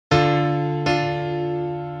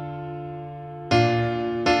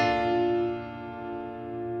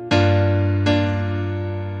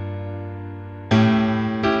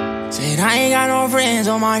I ain't got no friends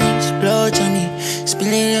on my knees, blood to me.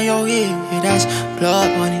 Spillin in your ear, yeah, that's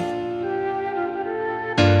blood money.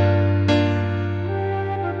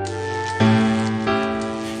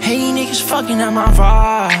 Hey, niggas fucking at my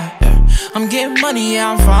vibe, yeah. I'm getting money,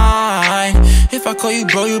 yeah, I'm fine. If I call you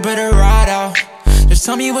bro, you better ride out. Just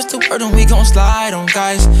tell me what's the word and we gon' slide on,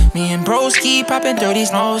 guys. Me and broski poppin'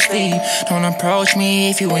 30s, no sleep. Don't approach me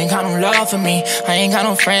if you ain't got no love for me. I ain't got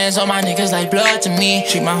no friends, all my niggas like blood to me.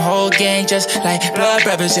 Treat my whole gang just like blood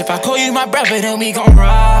brothers. If I call you my brother, then we gon'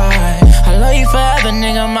 ride. I love you forever,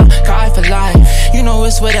 nigga, my guy for life. You know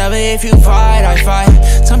it's whatever, if you fight, I fight.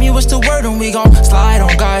 Tell me what's the word and we gon' slide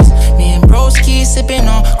on, guys. Me and broski sippin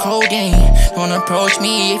on codeine. Don't approach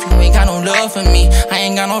me if you ain't got no love for me. I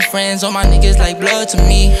ain't got no friends, all my niggas like blood to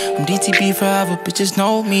me. I'm DTP forever, bitches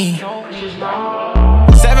know me.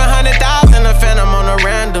 700,000 a phantom on a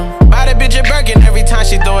random. Buy the bitch a Birkin every time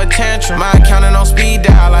she throw a tantrum. My accountant on speed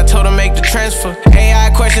dial, I told her make the transfer.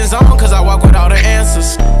 AI questions on, cause I walk with all the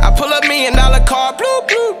answers. I pull up $1 million car, blue,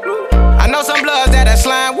 blue, blue. I know some bloods that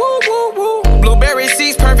slime, woo, woo, woo. Blueberry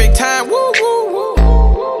seats, perfect time, woo, woo, woo.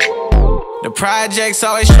 The projects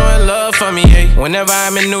always showing love for me, ayy. Whenever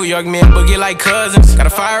I'm in New York, me and Boogie like cousins. Gotta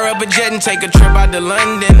fire up a jet and take a trip out to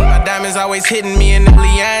London. My diamonds always hitting me in the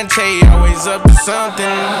Leante, always up to something.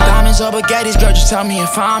 Diamonds or baguettes, girl, just tell me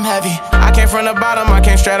if I'm heavy. I came from the bottom, I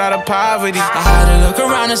came straight out of poverty. I had to look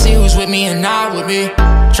around to see who's with me and not with me.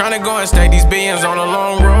 Tryna go and stack these billions on a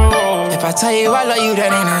long road. If I tell you I love you,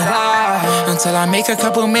 that ain't a lie. Until I make a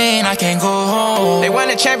couple million, I can't go home. They won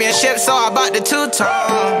the championship, so I bought the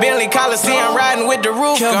two-tone Bentley Coliseum, riding with the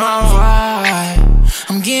roof Kill gone. my vibe.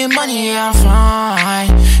 I'm getting money, yeah, I'm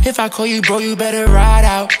fine. If I call you bro, you better ride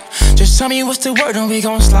out. Just tell me what's the word and we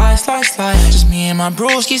gon' slide, slide, slide. Just me and my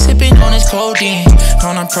broski sippin' on this codeine.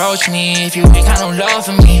 Don't approach me if you ain't got no love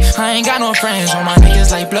for me. I ain't got no friends, all my niggas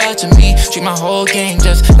like blood to me. Treat my whole gang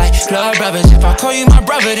just like blood brothers. If I call you my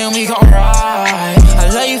brother, then we gon' ride. I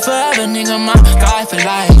love you forever, nigga, my guy for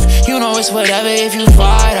life. You know it's whatever, if you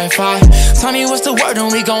fight, I fight. Tell me what's the word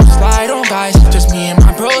and we gon' slide on, guys. Just me and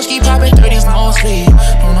my broski poppin' 30s, no sleep.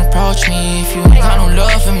 Don't approach me if you ain't got no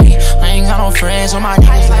love for me. I ain't got no friends, all my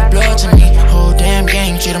niggas like blood to me. Whole damn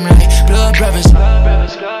gang treat them like blood brothers.